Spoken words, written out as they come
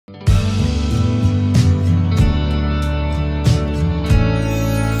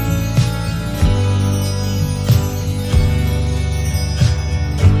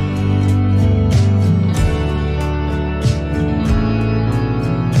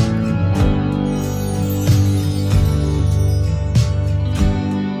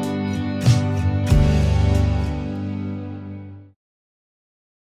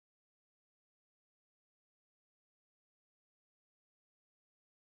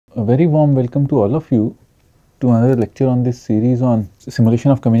A very warm welcome to all of you to another lecture on this series on simulation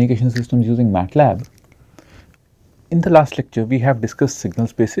of communication systems using Matlab. In the last lecture, we have discussed signal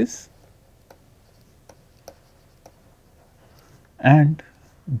spaces and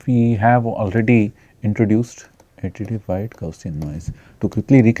we have already introduced additive white Gaussian noise. To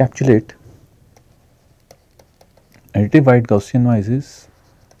quickly recapitulate, additive white Gaussian noise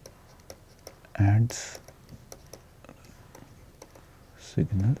adds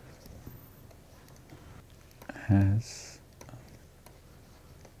signal has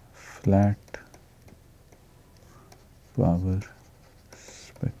flat power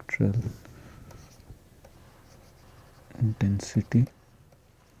spectral intensity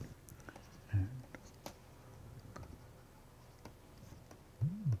and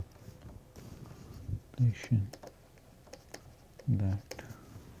relation that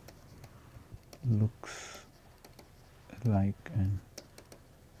looks like an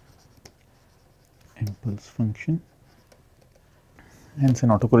impulse function, hence an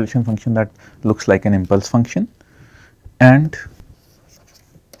autocorrelation function that looks like an impulse function, and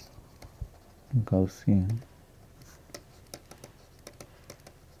Gaussian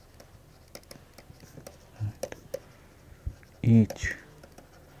at each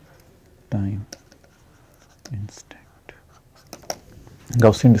time instant,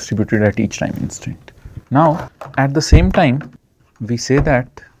 Gaussian distributed at each time instant. Now, at the same time, we say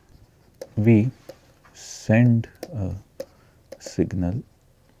that we send a signal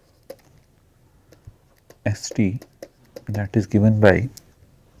St that is given by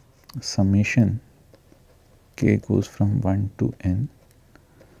summation k goes from 1 to n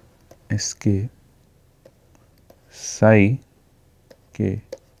sk psi k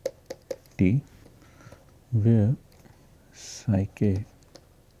t, where psi k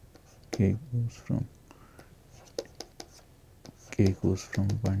goes from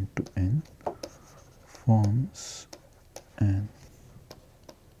 1 to n forms an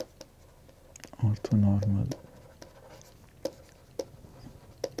orthonormal,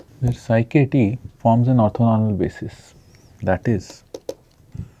 where psi k t forms an orthonormal basis, that is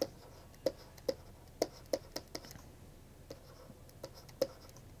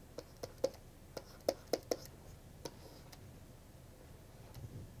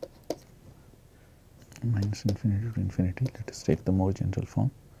minus infinity to infinity, let us take the more general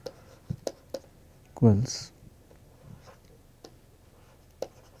form, equals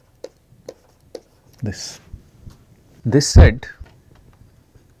this. This said,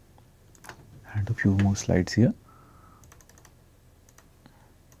 add a few more slides here.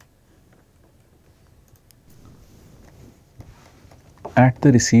 At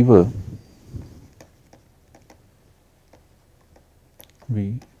the receiver,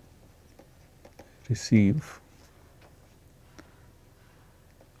 we receive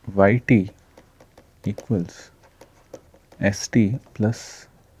yt equals st plus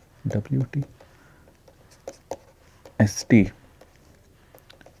wt. St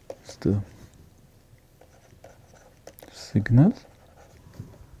is the signal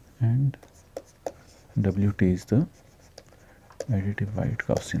and wt is the additive white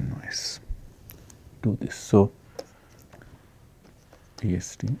Gaussian noise to this. So,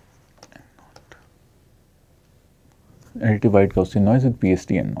 PST and not additive white Gaussian noise with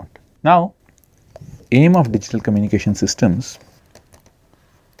PST and not. Now, aim of digital communication systems,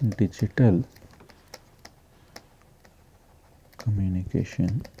 digital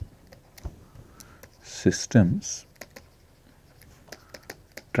communication systems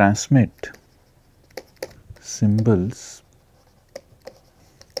transmit symbols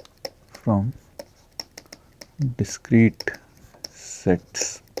from discrete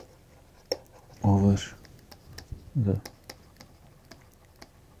sets over the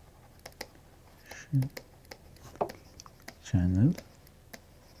channel.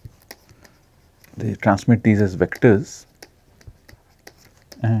 They transmit these as vectors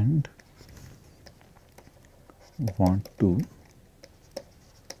and want to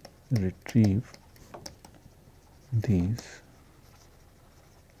retrieve these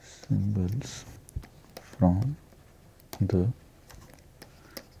symbols from the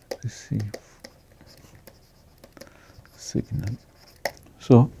receive signal.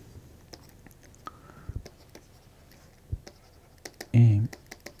 So, aim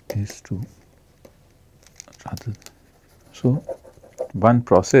is to rather, so one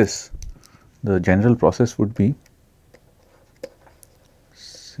process, the general process would be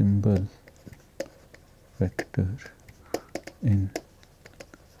symbol vector in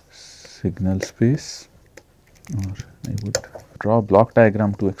signal space, or I would draw a block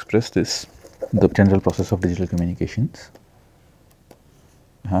diagram to express this, the general process of digital communications.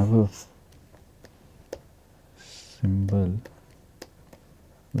 have a symbol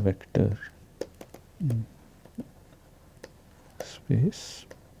vector in space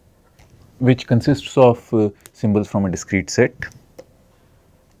which consists of symbols from a discrete set.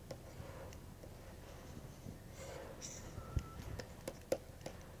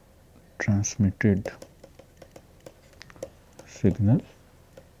 Transmitted signal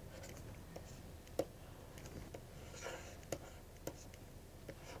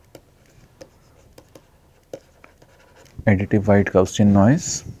additive white Gaussian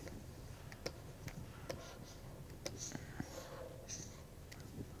noise,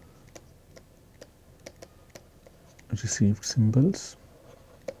 received symbols,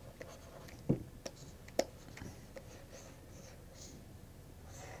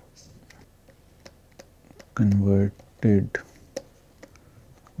 converted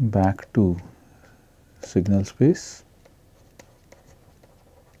back to signal space,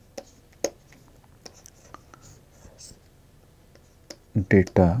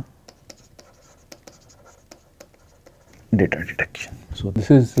 data detection. So, this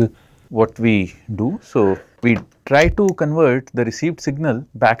is what we do. So, we try to convert the received signal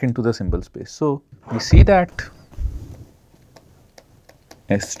back into the symbol space. So, we see that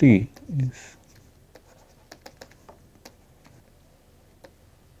ST is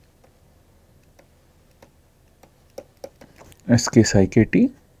SK psi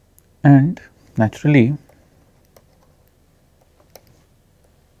kt, and naturally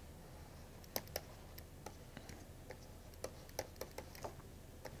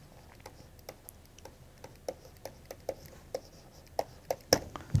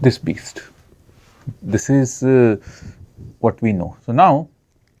this beast. This is what we know. So, now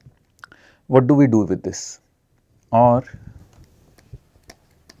what do we do with this, or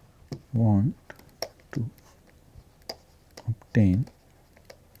want to obtain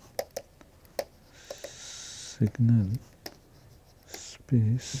signal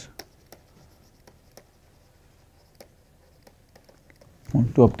space,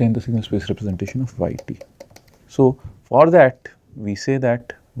 want to obtain the signal space representation of yt. So, for that we say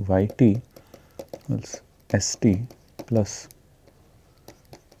that yt equals st plus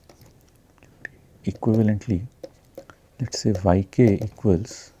equivalently, let us say yk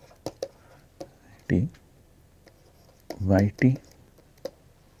equals t yt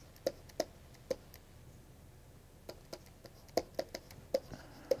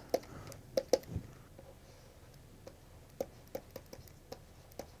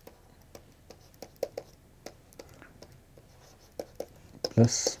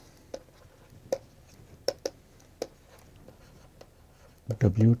plus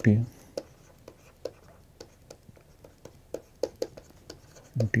wt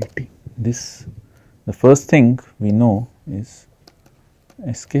dt. This, the first thing we know is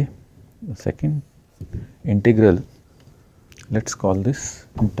sk, the second integral, let us call this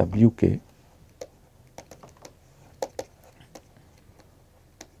wk,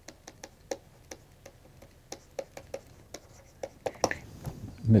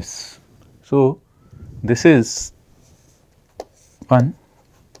 this. So, this is one,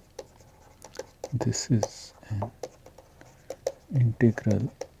 this is an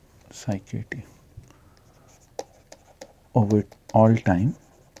integral psi kt over all time.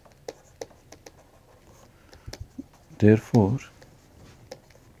 Therefore,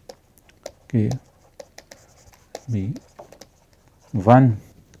 k be 1,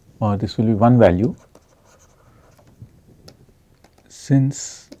 or this will be one value,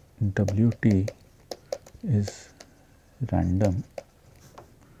 since wt is random,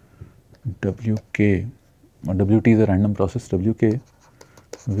 wk, or wt is a random process, wk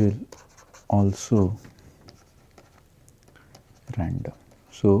will also random.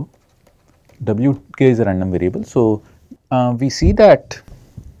 So, wk is a random variable. So, we see that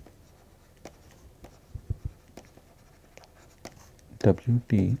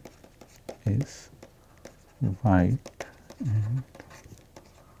wt is white and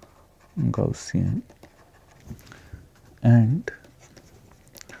Gaussian, and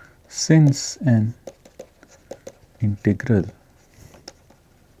since an integral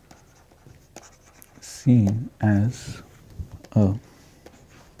seen as a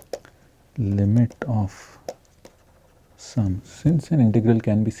limit of sums, since an integral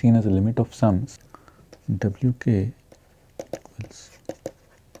can be seen as a limit of sums, wk equals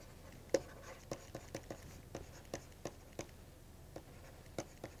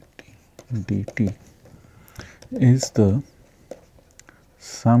dt is the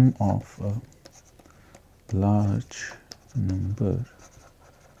sum of a large number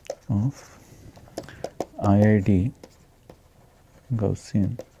of IID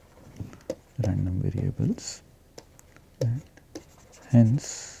Gaussian random variables, and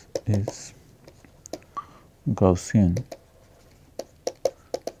hence is Gaussian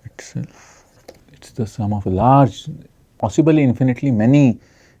itself. It is the sum of a large, possibly infinitely many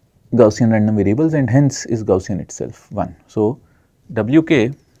Gaussian random variables, and hence is Gaussian itself 1. So,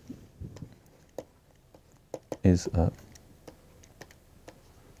 Wk is a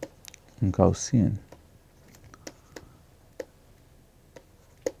Gaussian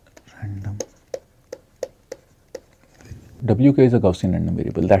random. Wk is a Gaussian random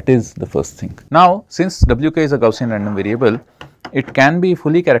variable, that is the first thing. Now, since Wk is a Gaussian random variable, it can be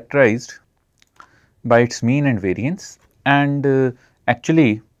fully characterized by its mean and variance, and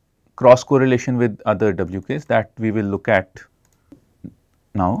actually cross correlation with other Wk's that we will look at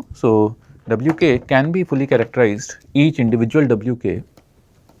now. So, Wk can be fully characterized, each individual Wk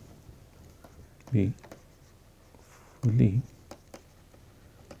be fully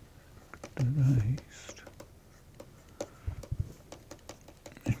characterized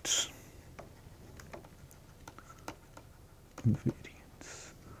its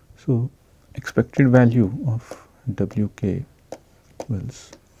variance. So, expected value of Wk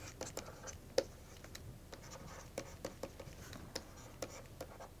equals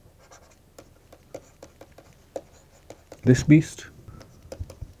this beast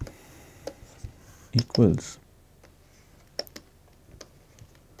equals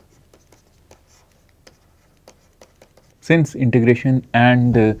since integration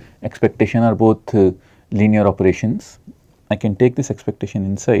and expectation are both linear operations, I can take this expectation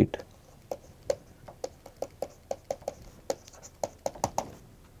inside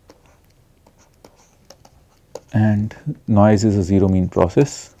and noise is a zero mean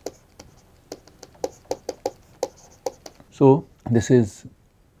process. So, this is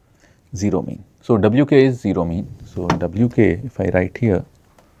zero mean. So, Wk is zero mean. So, Wk if I write here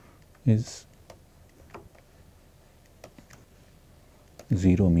is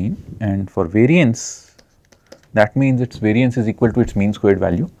zero mean, and for variance that means its variance is equal to its mean squared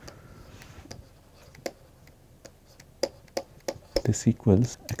value. This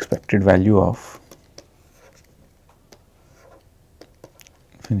equals expected value of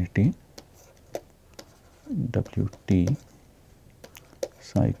infinity Wt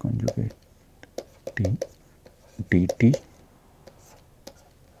psi conjugate t dt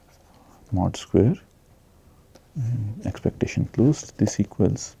mod square and expectation closed. This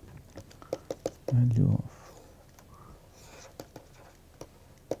equals value of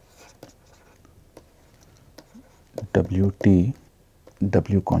Wt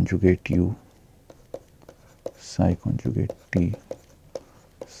W conjugate u psi conjugate t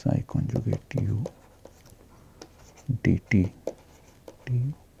psi conjugate u dt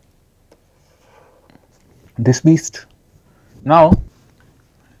d. This beast. Now,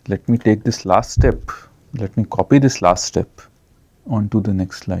 let me take this last step, let me copy this last step onto the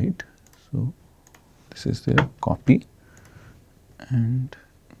next slide. So, this is there, copy and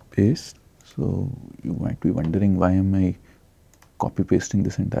paste. So, you might be wondering why am I copy pasting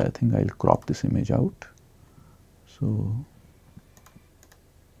this entire thing. I will crop this image out. So,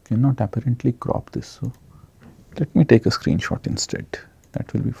 cannot apparently crop this. So, let me take a screenshot instead,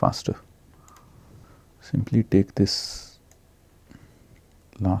 that will be faster. Simply take this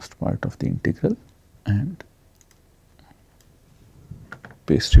last part of the integral and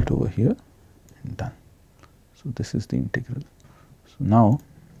paste it over here and done. So, this is the integral. So, now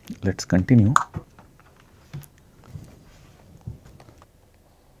let us continue.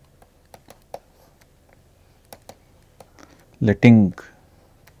 Letting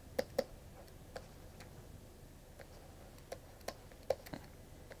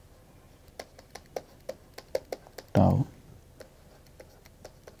tau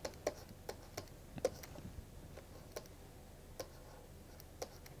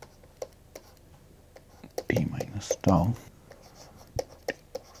t minus tau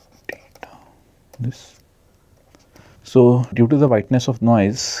t tau this. So, due to the whiteness of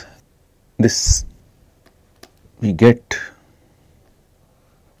noise, this we get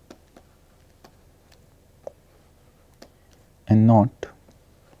n naught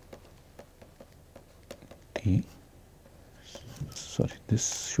t, sorry,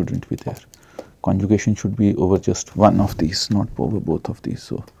 this should not be there, conjugation should be over just one of these, not over both of these.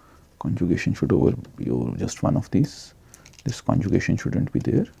 So, conjugation should be over just one of these, this conjugation should not be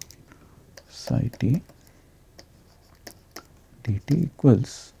there, psi t dt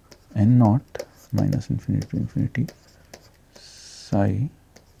equals n naught minus infinity to infinity psi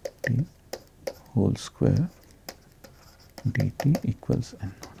t whole square dt equals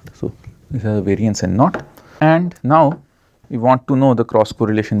n naught. So, this is a variance n naught, and now we want to know the cross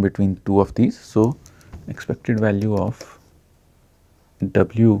correlation between two of these. So, expected value of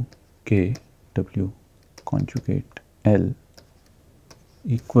W k W conjugate L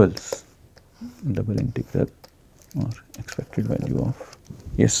equals double integral or expected value of,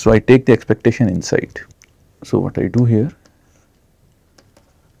 yes. So, I take the expectation inside. So, what I do here,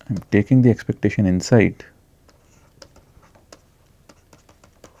 I am taking the expectation inside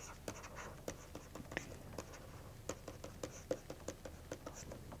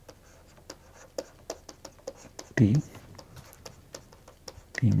t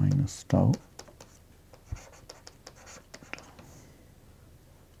minus tau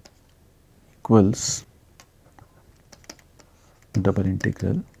equals double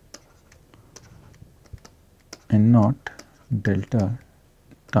integral n naught delta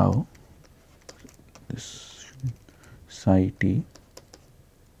tau, this psi t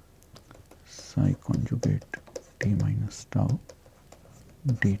psi conjugate t minus tau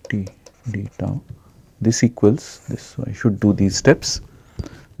dt d tau, this equals this. So, I should do these steps.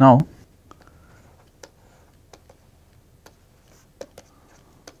 Now,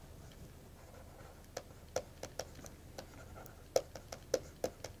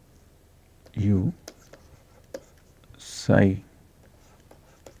 u psi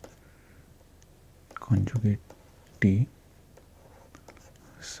conjugate t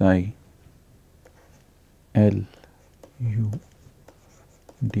psi L u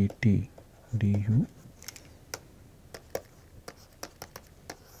dt du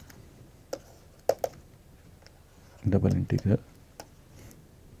double integral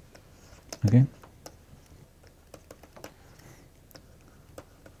again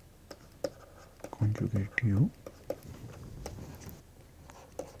conjugate u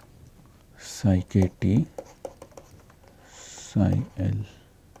psi k t psi L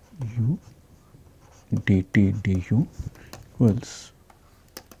u dt du equals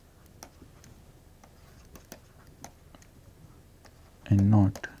n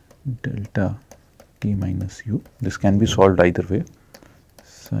naught delta t minus u. This can be solved either way,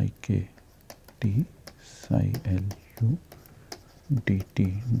 psi k t psi L u dt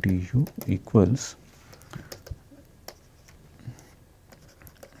du equals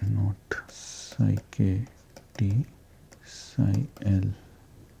naught psi k t psi L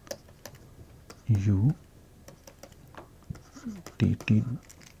u dt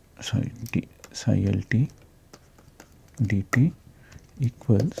psi L t dt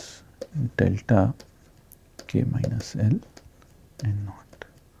equals delta k minus L n naught.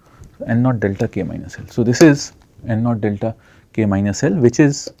 So, n naught delta k minus L. So, this is n naught delta k minus L, which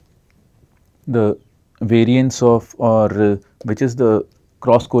is the variance of, or which is the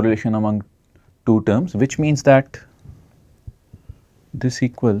cross correlation among two terms, which means that this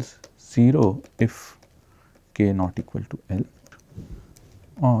equals 0 if k not equal to L,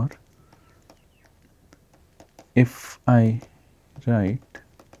 or if I write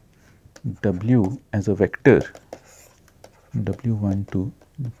W as a vector W1 to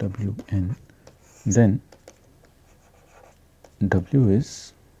Wn, then W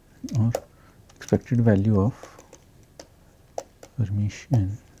is, or expected value of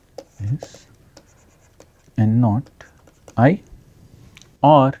Hermitian is n naught I,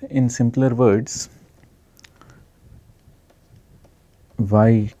 or in simpler words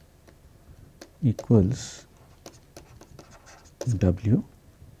y equals W,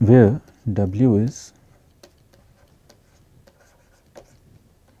 where W is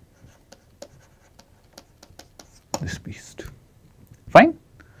this beast. Fine.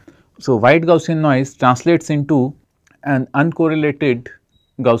 So, wide Gaussian noise translates into an uncorrelated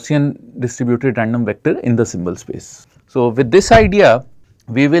Gaussian distributed random vector in the symbol space. So, with this idea,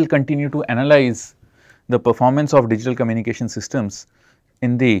 we will continue to analyze the performance of digital communication systems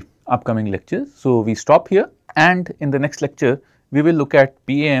in the upcoming lectures. So, we stop here, and in the next lecture we will look at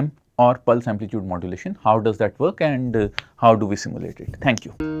PAM or pulse amplitude modulation. How does that work and how do we simulate it? Thank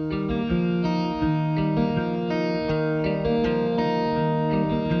you.